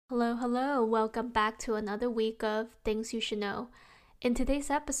Hello, hello. Welcome back to another week of Things You Should Know. In today's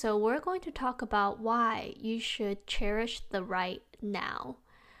episode, we're going to talk about why you should cherish the right now.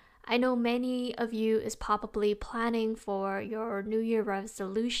 I know many of you is probably planning for your New Year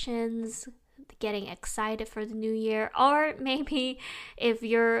resolutions, getting excited for the new year, or maybe if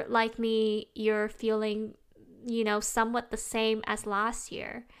you're like me, you're feeling, somewhat the same as last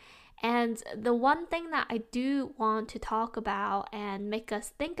year. And the one thing that I do want to talk about and make us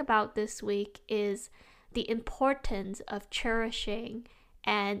think about this week is the importance of cherishing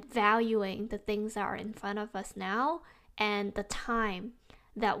and valuing the things that are in front of us now and the time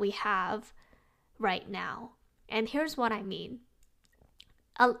that we have right now. And here's what I mean.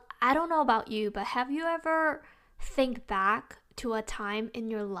 I don't know about you, but have you ever think back to a time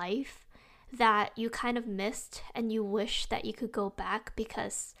in your life that you kind of missed and you wish that you could go back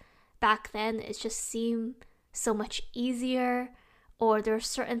because back then it just seemed so much easier, or there's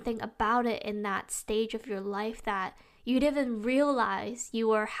certain thing about it in that stage of your life that you didn't even realize you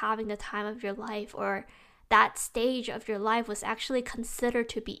were having the time of your life, or that stage of your life was actually considered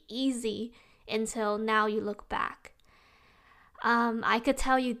to be easy until now you look back. I could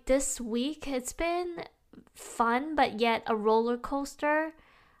tell you this week it's been fun but yet a roller coaster.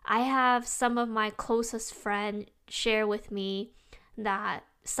 I have some of my closest friends share with me that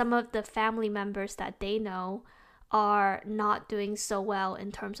some of the family members that they know are not doing so well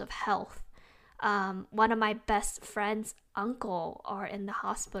in terms of health. One of my best friend's uncle are in the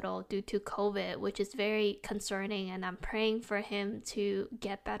hospital due to COVID, which is very concerning, and I'm praying for him to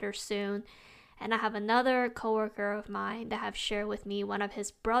get better soon. And I have another coworker of mine that have shared with me one of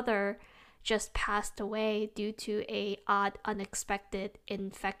his brother just passed away due to a odd unexpected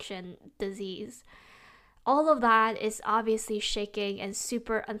infection disease. All of that is obviously shaking and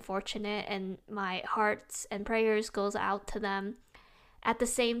super unfortunate, and my hearts and prayers goes out to them. At the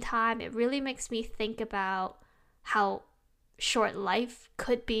same time, it really makes me think about how short life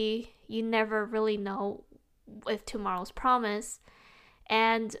could be. You never really know if tomorrow's promised.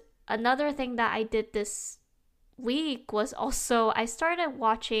 And another thing that I did this week was also I started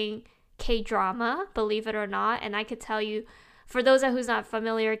watching K-drama, believe it or not, and I could tell you, for those who's not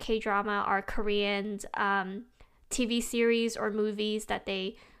familiar, K-drama are Korean TV series or movies that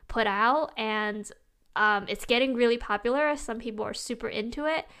they put out, and it's getting really popular. Some people are super into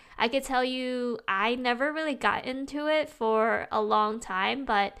it. I could tell you I never really got into it for a long time,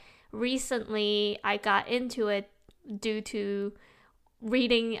 but recently I got into it due to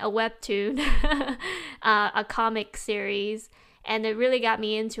reading a webtoon, a comic series, and it really got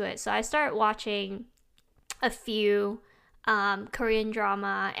me into it. So I started watching a few Korean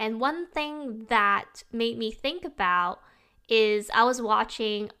drama, and one thing that made me think about is I was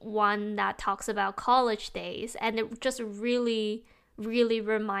watching one that talks about college days, and it just really, really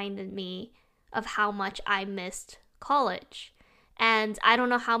reminded me of how much I missed college. And I don't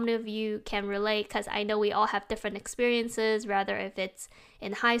know how many of you can relate, because I know we all have different experiences, rather if it's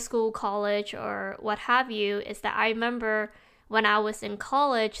in high school, college, or what have you, is that I remember when I was in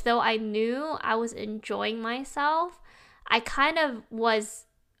college, though I knew I was enjoying myself, I kind of was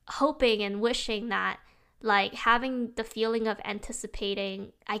hoping and wishing that, like, having the feeling of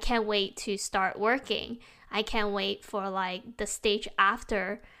anticipating, I can't wait to start working. I can't wait for, like, the stage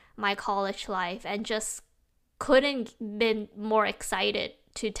after my college life, and just couldn't been more excited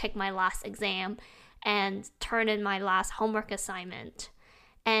to take my last exam and turn in my last homework assignment.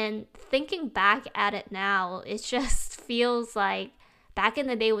 And thinking back at it now, it just feels like back in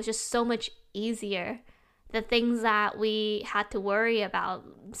the day was just so much easier. The things that we had to worry about,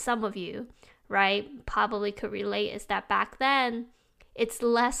 some of you, right, probably could relate, is that back then it's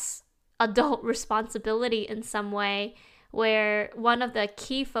less adult responsibility in some way, where one of the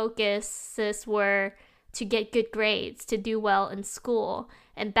key focuses were to get good grades, to do well in school.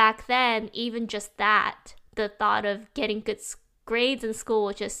 And back then, even just that, the thought of getting good grades in school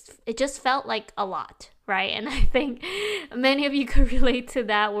it just felt like a lot, right? And I think many of you could relate to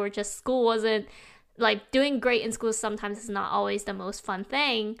that, where just school wasn't, like, doing great in school sometimes is not always the most fun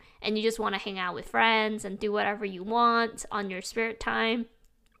thing, and you just want to hang out with friends and do whatever you want on your spare time.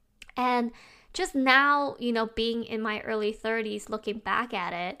 And just now, being in my early 30s, looking back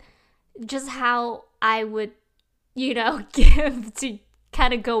at it, just how I would, give to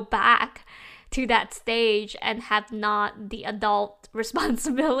kind of go back to that stage and have not the adult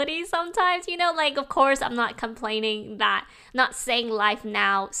responsibility sometimes, like, of course, I'm not complaining that, not saying life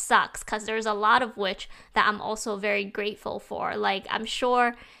now sucks, because there's a lot of which that I'm also very grateful for. Like, I'm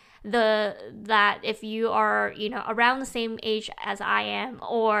sure that if you are, around the same age as I am,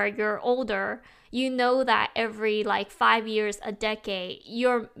 or you're older, you know that every like 5 years, a decade,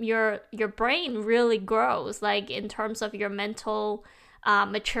 your brain really grows, like in terms of your mental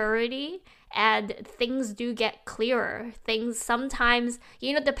maturity, and things do get clearer. Things sometimes,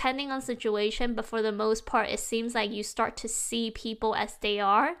 depending on situation, but for the most part, it seems like you start to see people as they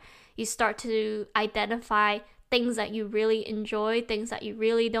are. You start to identify things that you really enjoy, things that you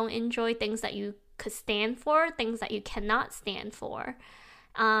really don't enjoy, things that you could stand for, things that you cannot stand for.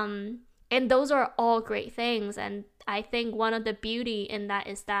 And those are all great things. And I think one of the beauty in that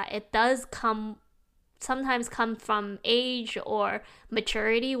is that it does sometimes come from age or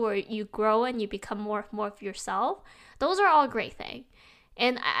maturity, where you grow and you become more of yourself. Those are all great things.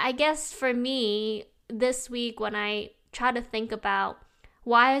 And I guess for me, this week, when I try to think about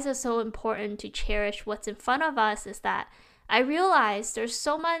why is it so important to cherish what's in front of us, is that I realize there's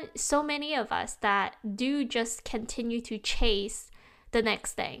so many of us that do just continue to chase the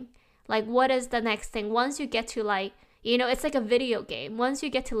next thing. Like, what is the next thing? Once you get to like, it's like a video game. Once you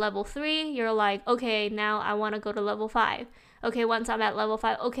get to level 3, you're like, okay, now I want to go to level 5. Okay, once I'm at level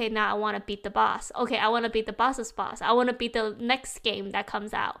 5, okay, now I want to beat the boss. Okay, I want to beat the boss's boss. I want to beat the next game that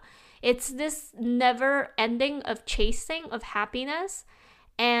comes out. It's this never ending of chasing of happiness.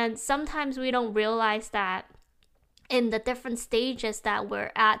 And sometimes we don't realize that in the different stages that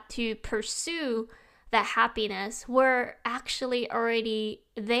we're at to pursue that happiness, we're actually already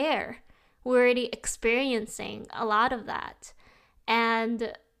there. We're already experiencing a lot of that.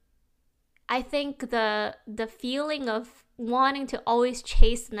 And I think the feeling of wanting to always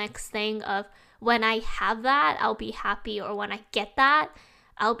chase the next thing, of when I have that, I'll be happy, or when I get that,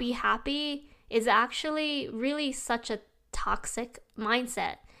 I'll be happy, is actually really such a toxic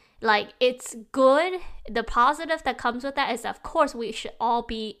mindset. Like, it's good. The positive that comes with that is, of course, we should all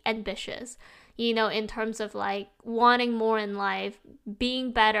be ambitious, in terms of like wanting more in life,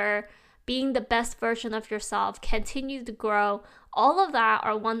 being better, being the best version of yourself, continue to grow. All of that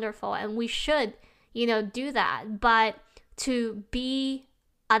are wonderful, and we should, do that. But to be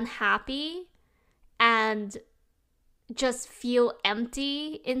unhappy and just feel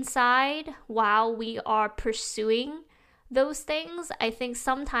empty inside while we are pursuing those things, I think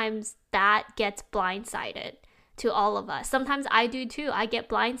sometimes that gets blindsided to all of us. Sometimes I do too. I get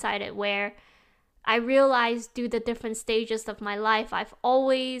blindsided, where I realize through the different stages of my life, I've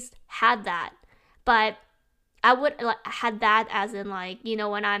always had that. But I would had that as in like,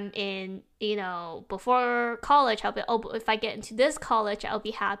 when I'm in, before college, I'll be, if I get into this college, I'll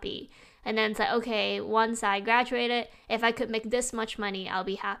be happy. And then it's like, okay, once I graduated, if I could make this much money, I'll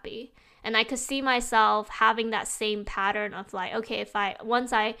be happy. And I could see myself having that same pattern of like, okay,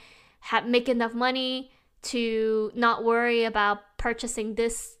 once I make enough money to not worry about purchasing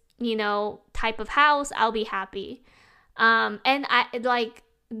this, type of house, I'll be happy. And I like,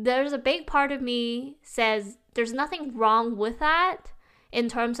 there's a big part of me says there's nothing wrong with that in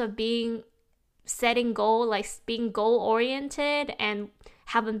terms of setting goal, like being goal oriented and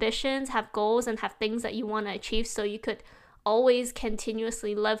have ambitions, have goals, and have things that you want to achieve, so you could always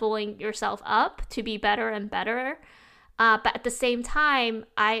continuously leveling yourself up to be better and better. But at the same time,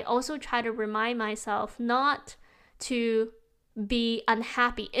 I also try to remind myself not to be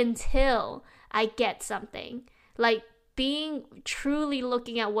unhappy until I get something. Like, being truly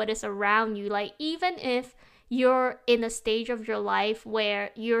looking at what is around you. Like, even if you're in a stage of your life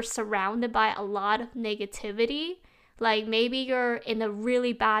where you're surrounded by a lot of negativity, like maybe you're in a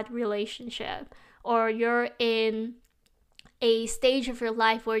really bad relationship, or you're in a stage of your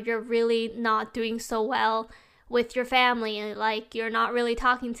life where you're really not doing so well with your family, and like you're not really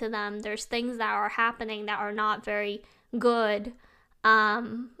talking to them, there's things that are happening that are not very good,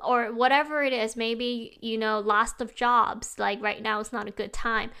 or whatever it is, maybe loss of jobs, like right now is not a good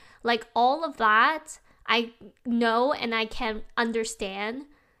time, like all of that, I know and I can understand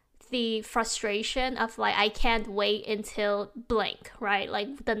the frustration of like, I can't wait until blank, right,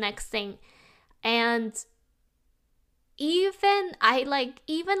 like the next thing. And even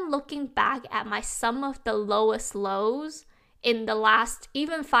looking back at some of the lowest lows in the last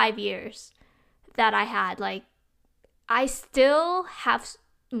even 5 years that I had, like I still have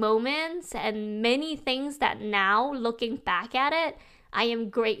moments and many things that now looking back at it, I am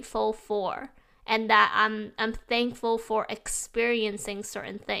grateful for, and that I'm thankful for experiencing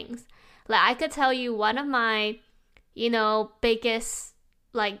certain things. Like I could tell you one of my, biggest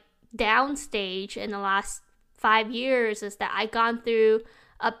like downstage in the last 5 years is that I gone through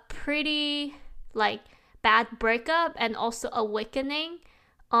a pretty like bad breakup, and also awakening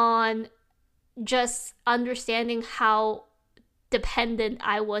on just understanding how dependent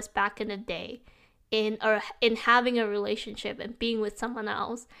I was back in the day in having a relationship and being with someone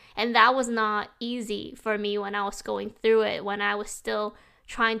else. And that was not easy for me when I was going through it, when I was still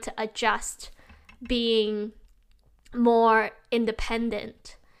trying to adjust being more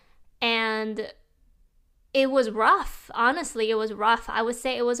independent. And it was rough. Honestly, it was rough. I would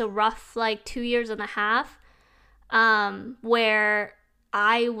say it was a rough 2.5 years, where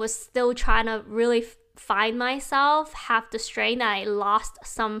I was still trying to really find myself, have the strength. I lost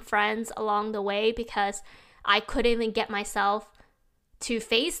some friends along the way because I couldn't even get myself to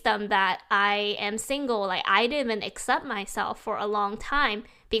face them that I am single. I didn't even accept myself for a long time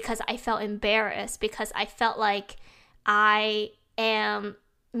because I felt embarrassed, because I felt like I am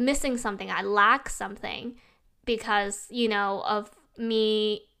missing something, I lack something, because, of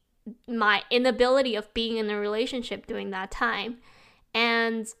me, my inability of being in a relationship during that time.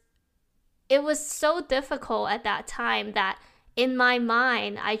 And it was so difficult at that time that in my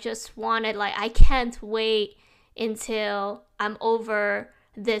mind, I just wanted, I can't wait until I'm over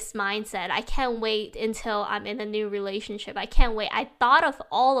this mindset. I can't wait until I'm in a new relationship. I can't wait. I thought of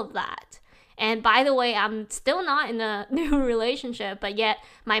all of that. And by the way, I'm still not in a new relationship, but yet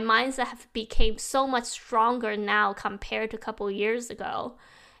my mindset have became so much stronger now compared to a couple years ago.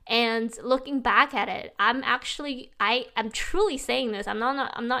 And looking back at it, I'm truly saying this. I'm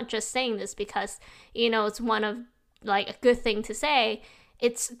not just saying this because, it's one of a good thing to say.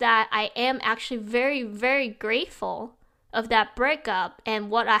 It's that I am actually very, very grateful of that breakup and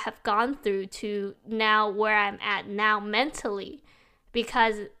what I have gone through to now where I'm at now mentally,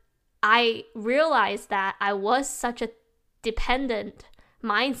 because I realized that I was such a dependent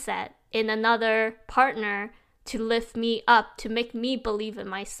mindset in another partner to lift me up, to make me believe in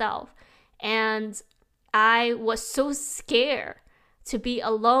myself. And I was so scared to be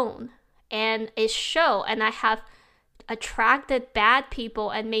alone. And it showed. And I have attracted bad people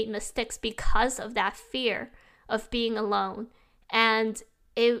and made mistakes because of that fear of being alone. And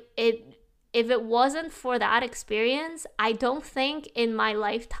if it wasn't for that experience, I don't think in my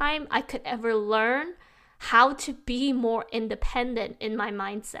lifetime I could ever learn how to be more independent in my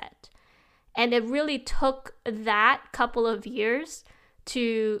mindset. And it really took that couple of years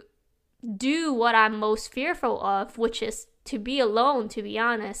to do what I'm most fearful of, which is to be alone, to be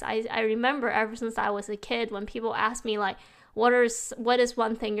honest. I remember ever since I was a kid, when people ask me what is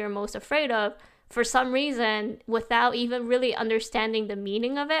one thing you're most afraid of? For some reason, without even really understanding the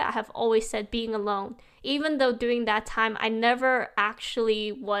meaning of it, I have always said being alone. Even though during that time, I never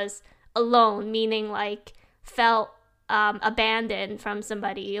actually was alone, meaning felt abandoned from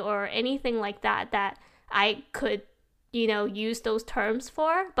somebody or anything like that I could, use those terms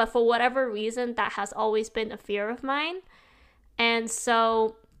for. But for whatever reason, that has always been a fear of mine. And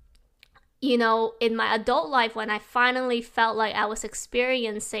so, in my adult life, when I finally felt like I was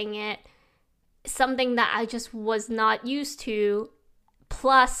experiencing it, something that I just was not used to,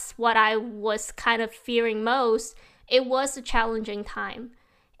 plus what I was kind of fearing most, it was a challenging time.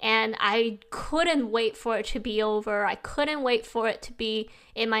 And I couldn't wait for it to be over. I couldn't wait for it to be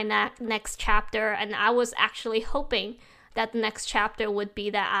in my next chapter. And I was actually hoping that the next chapter would be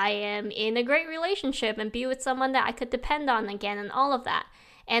that I am in a great relationship and be with someone that I could depend on again and all of that.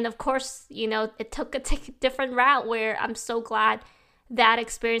 And of course, it took a different route, where I'm so glad that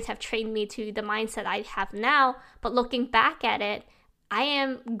experience have trained me to the mindset I have now. But looking back at it, I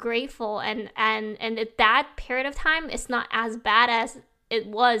am grateful. And at that period of time, it's not as bad as it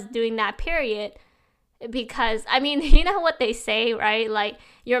was during that period, because you know what they say, right?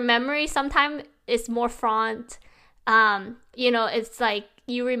 Your memory sometimes is more front. It's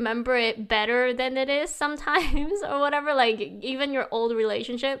you remember it better than it is sometimes or whatever. Even your old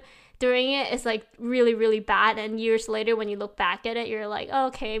relationship, during it, it's really, really bad. And years later, when you look back at it, you're like, oh,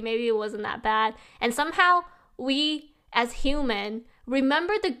 okay, maybe it wasn't that bad. And somehow we as human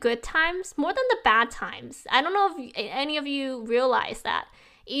remember the good times more than the bad times. I don't know if any of you realize that.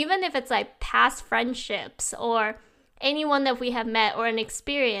 Even if it's past friendships or anyone that we have met or an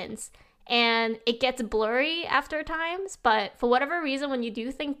experience, and it gets blurry after times, but for whatever reason, when you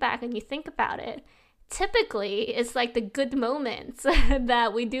do think back and you think about it, typically it's the good moments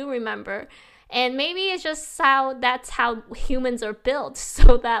that we do remember. And maybe it's just that's how humans are built,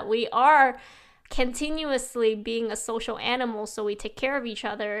 so that we are continuously being a social animal, so we take care of each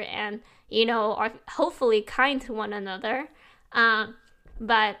other and are hopefully kind to one another.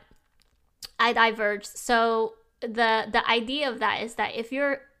 But I diverged. So the idea of that is that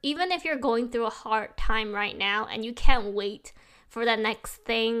even if you're going through a hard time right now and you can't wait for the next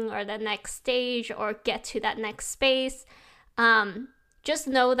thing or the next stage or get to that next space, just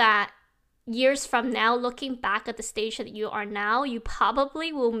know that years from now, looking back at the stage that you are now, you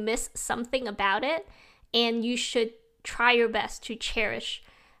probably will miss something about it, and you should try your best to cherish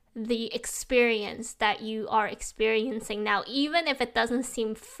the experience that you are experiencing now, even if it doesn't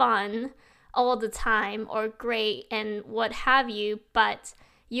seem fun all the time or great and what have you, but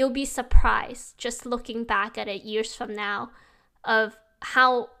you'll be surprised just looking back at it years from now of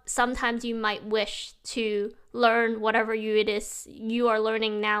how sometimes you might wish to learn whatever it is you are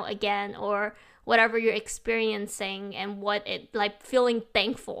learning now again, or whatever you're experiencing, and what it like, feeling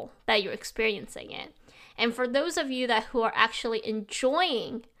thankful that you're experiencing it. And for those of you who are actually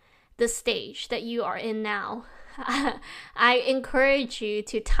enjoying the stage that you are in now, I encourage you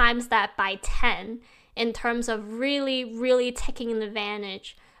to times that by 10 in terms of really, really taking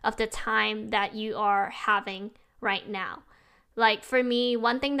advantage of the time that you are having right now. Like for me,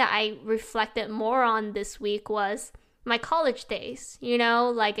 one thing that I reflected more on this week was my college days.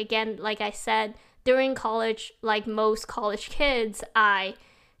 Like again, like I said, during college, like most college kids, I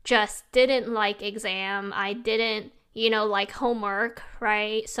just didn't like exam. I didn't, like homework,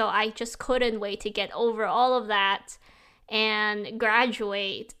 right? So I just couldn't wait to get over all of that and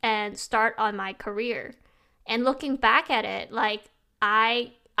graduate and start on my career. And looking back at it, like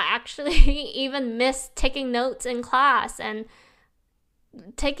I actually even missed taking notes in class, and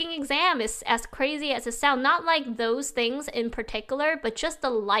taking exam is as crazy as it sounds. Not like those things in particular, but just the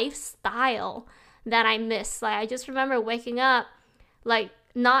lifestyle that I miss. Like I just remember waking up, like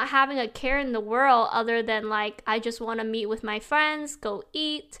not having a care in the world other than like, I just want to meet with my friends, go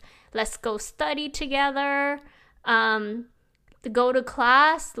eat, let's go study together, go to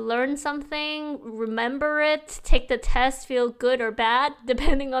class, learn something, remember it, take the test, feel good or bad,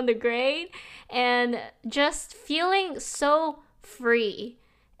 depending on the grade, and just feeling so free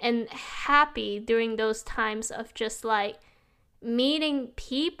and happy during those times of just like meeting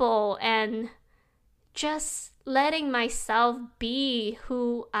people and just letting myself be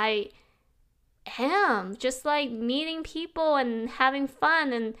who I am, just like meeting people and having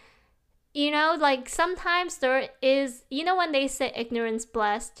fun. And like sometimes there is, when they say ignorance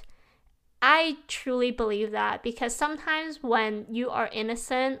blessed, I truly believe that, because sometimes when you are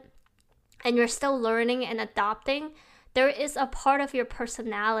innocent and you're still learning and adopting, there is a part of your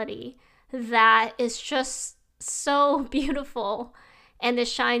personality that is just so beautiful, and it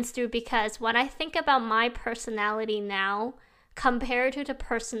shines through. Because when I think about my personality now compared to the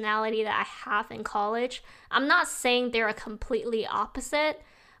personality that I have in college, I'm not saying they're completely opposite,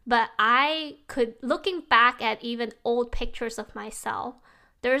 but I could, looking back at even old pictures of myself,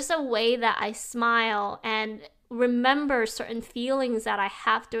 there's a way that I smile and remember certain feelings that I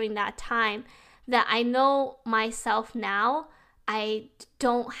have during that time that I know myself now, I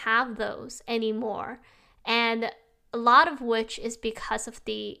don't have those anymore. And a lot of which is because of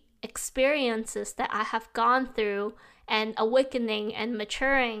the experiences that I have gone through and awakening and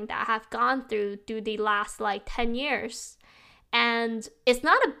maturing that I have gone through the last like 10 years. And it's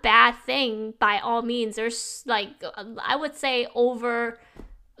not a bad thing by all means. There's like, I would say over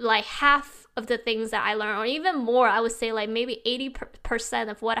like half of the things that I learned, or even more, I would say like maybe 80%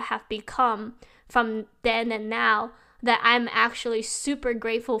 of what I have become from then and now, that I'm actually super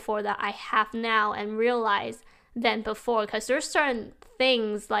grateful for that I have now and realize than before. Because there's certain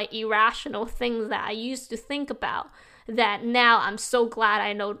things, like irrational things that I used to think about, that now I'm so glad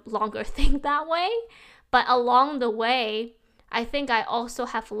I no longer think that way. But along the way, I think I also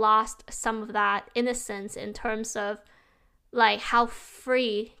have lost some of that innocence in terms of like how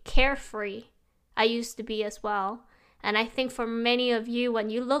free, carefree I used to be as well. And I think for many of you, when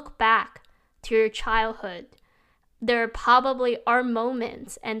you look back to your childhood, there probably are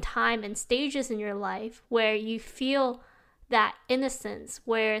moments and time and stages in your life where you feel that innocence,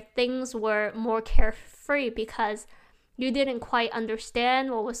 where things were more carefree because you didn't quite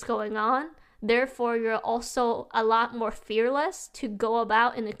understand what was going on. Therefore, you're also a lot more fearless to go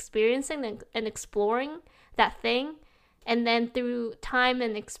about and experiencing and exploring that thing. And then through time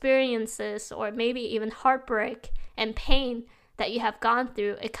and experiences, or maybe even heartbreak and pain that you have gone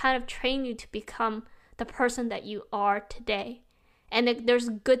through, it kind of trained you to become the person that you are today. And there's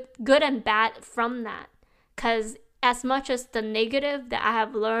good and bad from that. Because as much as the negative that I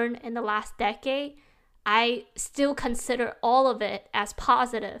have learned in the last decade, I still consider all of it as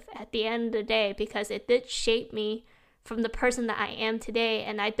positive at the end of the day, because it did shape me from the person that I am today.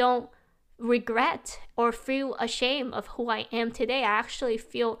 And I don't regret or feel ashamed of who I am today. I actually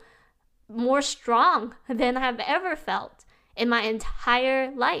feel more strong than I've ever felt in my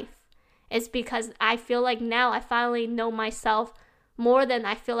entire life. It's because I feel like now I finally know myself more than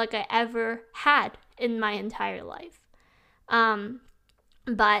I feel like I ever had in my entire life.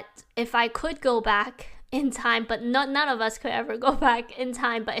 But if I could go back in time, but none of us could ever go back in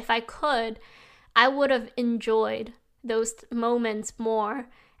time, but if I could, I would have enjoyed those moments more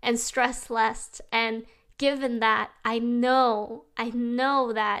and stressed less. And given that, I know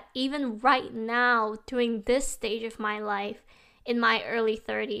that even right now, during this stage of my life, in my early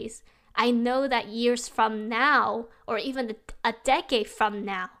 30s, I know that years from now, or even a decade from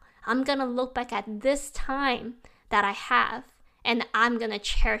now, I'm gonna look back at this time that I have, and I'm gonna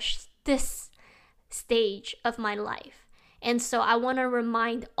cherish this stage of my life. And so I want to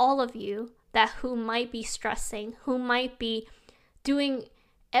remind all of you that who might be stressing, who might be doing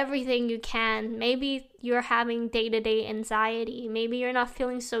everything you can. Maybe you're having day-to-day anxiety. Maybe you're not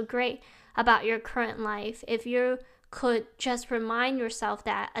feeling so great about your current life. If you could just remind yourself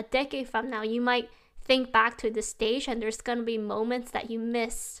that a decade from now, you might think back to this stage and there's going to be moments that you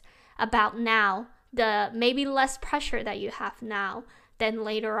miss about now, the maybe less pressure that you have now than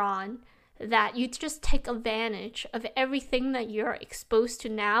later on, that you just take advantage of everything that you're exposed to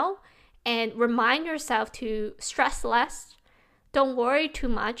now and remind yourself to stress less. Don't worry too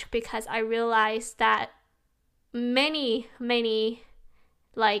much, because I realize that many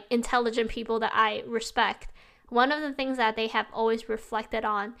like intelligent people that I respect, one of the things that they have always reflected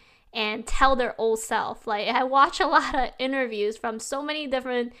on and tell their old self, like I watch a lot of interviews from so many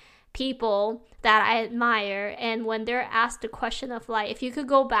different people that I admire, and when they're asked the question of like, if you could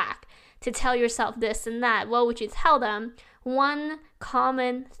go back to tell yourself this and that, what would you tell them? One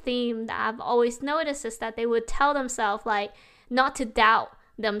common theme that I've always noticed is that they would tell themselves like not to doubt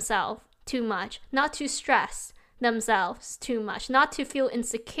themselves too much, not to stress themselves too much, not to feel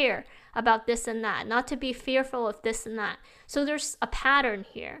insecure about this and that, not to be fearful of this and that. So there's a pattern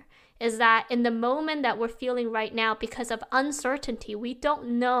here, is that in the moment that we're feeling right now, because of uncertainty, we don't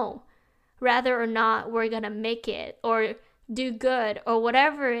know whether or not we're gonna make it or do good or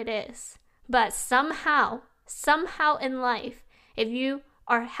whatever it is. But somehow in life, if you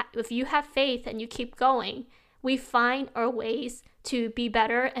have faith and you keep going, we find our ways to be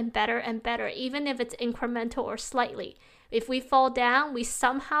better and better and better, even if it's incremental or slightly. If we fall down, we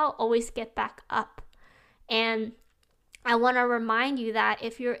somehow always get back up. And I want to remind you that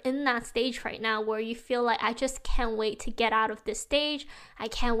if you're in that stage right now where you feel like, I just can't wait to get out of this stage, I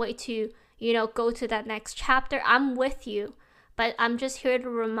can't wait to, go to that next chapter, I'm with you. But I'm just here to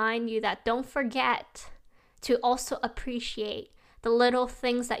remind you that don't forget to also appreciate the little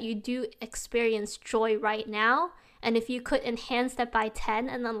things that you do experience joy right now. And if you could enhance that by 10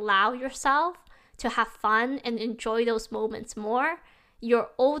 and allow yourself to have fun and enjoy those moments more, your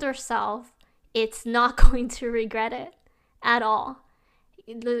older self, it's not going to regret it at all.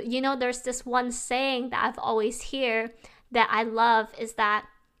 There's this one saying that I've always heard that I love, is that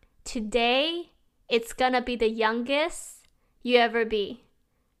today it's gonna be the youngest you ever be,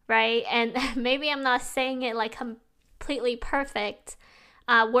 right? And maybe I'm not saying it like completely perfect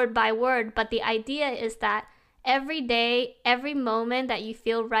word by word, but the idea is that every day, every moment that you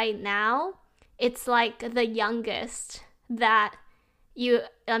feel right now, it's like the youngest that you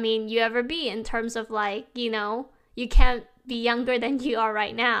ever be, in terms of like, you can't be younger than you are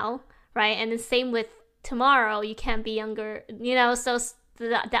right now, right? And the same with tomorrow, you can't be younger, so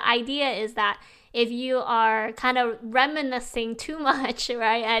the idea is that if you are kind of reminiscing too much,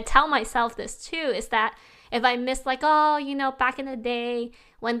 right? I tell myself this too, is that if I miss like, back in the day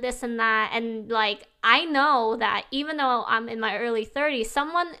when this and that, and like, I know that even though I'm in my early 30s,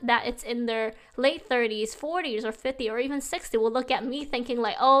 someone that it's in their late 30s, 40s, or 50, or even 60 will look at me thinking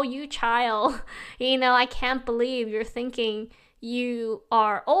like, oh, you child, I can't believe you're thinking you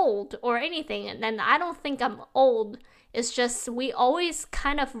are old or anything. And then I don't think I'm old. It's just we always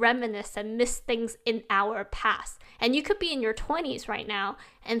kind of reminisce and miss things in our past. And you could be in your 20s right now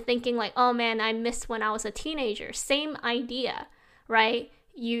and thinking like, oh man, I missed when I was a teenager. Same idea, right?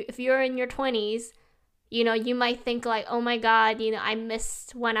 If you're in your 20s, you might think like, oh my God, I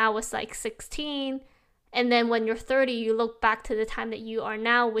missed when I was like 16. And then when you're 30, you look back to the time that you are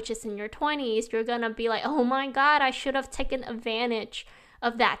now, which is in your 20s, you're gonna be like, oh my God, I should have taken advantage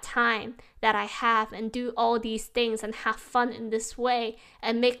of that time that I have and do all these things and have fun in this way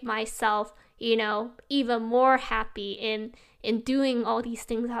and make myself, even more happy in doing all these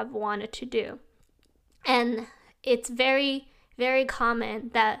things I've wanted to do. And it's very, very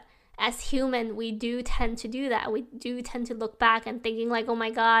common that as human, we do tend to do that. We do tend to look back and thinking like, oh my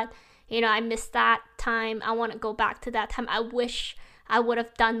God, I missed that time. I want to go back to that time. I wish I would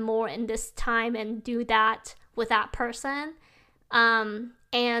have done more in this time and do that with that person.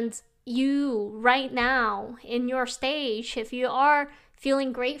 And you right now in your stage, if you are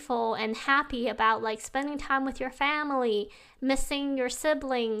feeling grateful and happy about like spending time with your family, missing your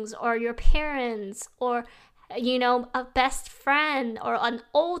siblings or your parents, or a best friend or an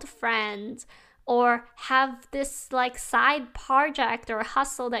old friend, or have this like side project or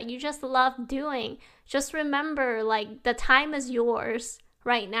hustle that you just love doing. Just remember, like, the time is yours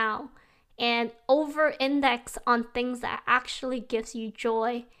right now, and over index on things that actually gives you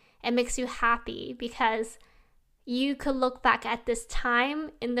joy and makes you happy, because you could look back at this time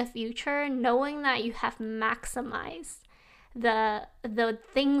in the future knowing that you have maximized the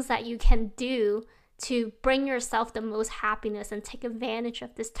things that you can do to bring yourself the most happiness and take advantage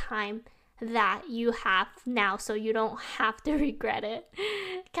of this time that you have now, so you don't have to regret it.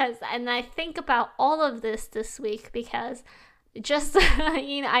 And I think about all of this week, because just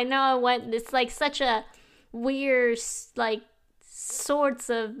I know it's like such a weird like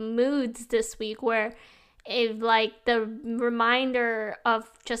sorts of moods this week, where if like the reminder of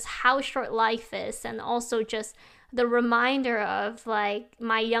just how short life is, and also just the reminder of like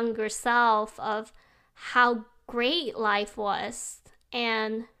my younger self of how great life was.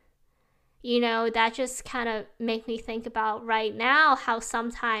 And that just kind of make me think about right now how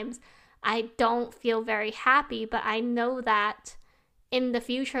sometimes I don't feel very happy, but I know that in the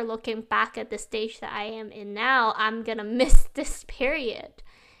future, looking back at the stage that I am in now, I'm gonna miss this period.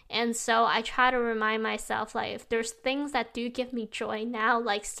 And so I try to remind myself, like, if there's things that do give me joy now,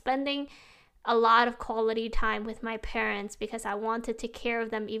 like spending a lot of quality time with my parents, because I want to take care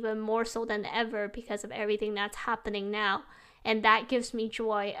of them even more so than ever because of everything that's happening now. And that gives me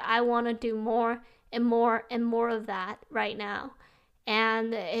joy. I want to do more and more and more of that right now.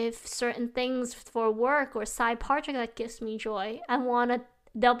 And if certain things for work or side project that gives me joy, I want to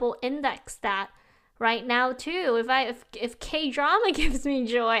double index that right now too. If K-drama gives me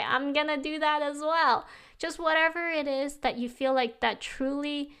joy, I'm gonna do that as well. Just whatever it is that you feel like that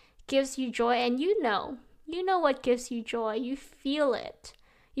truly gives you joy, and you know what gives you joy. You feel it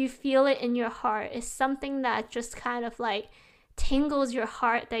in your heart. It's something that just kind of like tingles your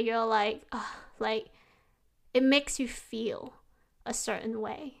heart, that you're like, oh, like it makes you feel a certain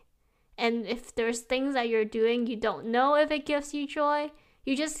way. And if there's things that you're doing, you don't know if it gives you joy,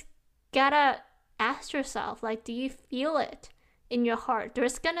 you just gotta ask yourself, like, do you feel it in your heart?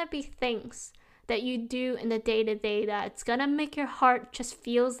 There's gonna be things that you do in the day-to-day that's gonna make your heart just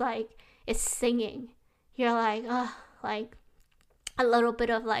feels like it's singing. You're like, oh, like a little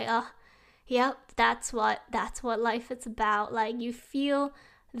bit of like, oh, yep, that's what life is about. Like, you feel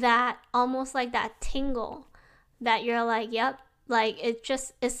that, almost like that tingle, that you're like, yep, like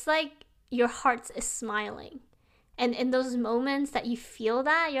it's like your heart is smiling. And in those moments that you feel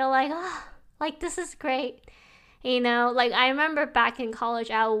that, you're like, oh, like this is great. Like I remember back in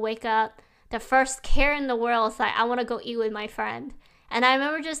college, I would wake up, the first care in the world is like, I want to go eat with my friend. And I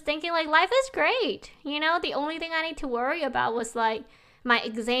remember just thinking, like, life is great. The only thing I need to worry about was like my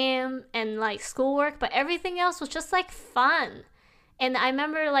exam and like schoolwork, but everything else was just like fun. And I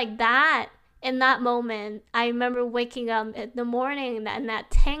remember like that, in that moment, I remember waking up in the morning and that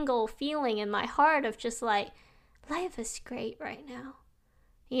tangle feeling in my heart of just like, life is great right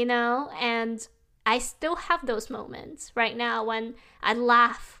now, and I still have those moments right now when I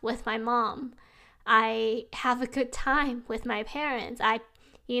laugh with my mom. I have a good time with my parents. I,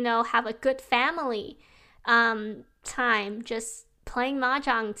 have a good family time, just playing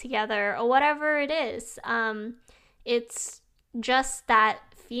mahjong together or whatever it is. It's just that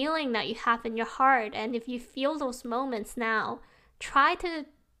feeling that you have in your heart. And if you feel those moments now, try to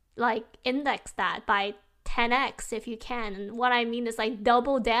like index that by 10x if you can. And what I mean is like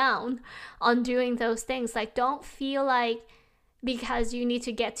double down on doing those things. Like, don't feel like because you need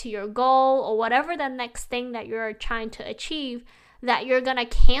to get to your goal or whatever the next thing that you're trying to achieve, that you're gonna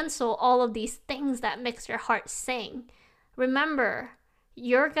cancel all of these things that makes your heart sing. Remember,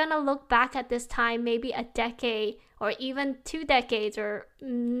 you're gonna look back at this time maybe a decade or even 2 decades or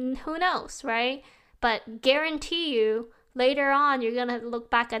who knows, right? But guarantee you, later on, you're gonna look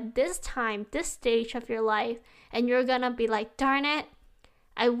back at this time, this stage of your life, and you're gonna be like, darn it,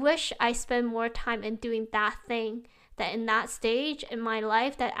 I wish I spent more time in doing that thing, that in that stage in my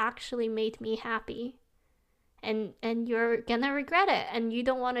life that actually made me happy. And you're gonna regret it, and you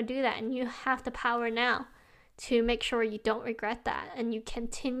don't want to do that, and you have the power now to make sure you don't regret that, and you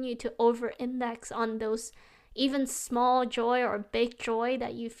continue to over-index on those even small joy or big joy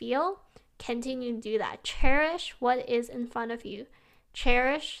that you feel. Continue to do that. Cherish what is in front of you.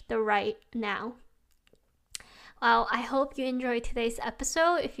 Cherish the right now. Well, I hope you enjoyed today's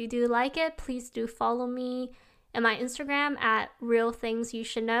episode. If you do like it, please do follow me and my Instagram at Real Things You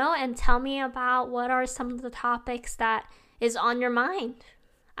Should Know, and tell me about what are some of the topics that is on your mind.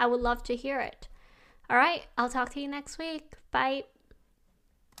 I would love to hear it. All right, I'll talk to you next week. Bye.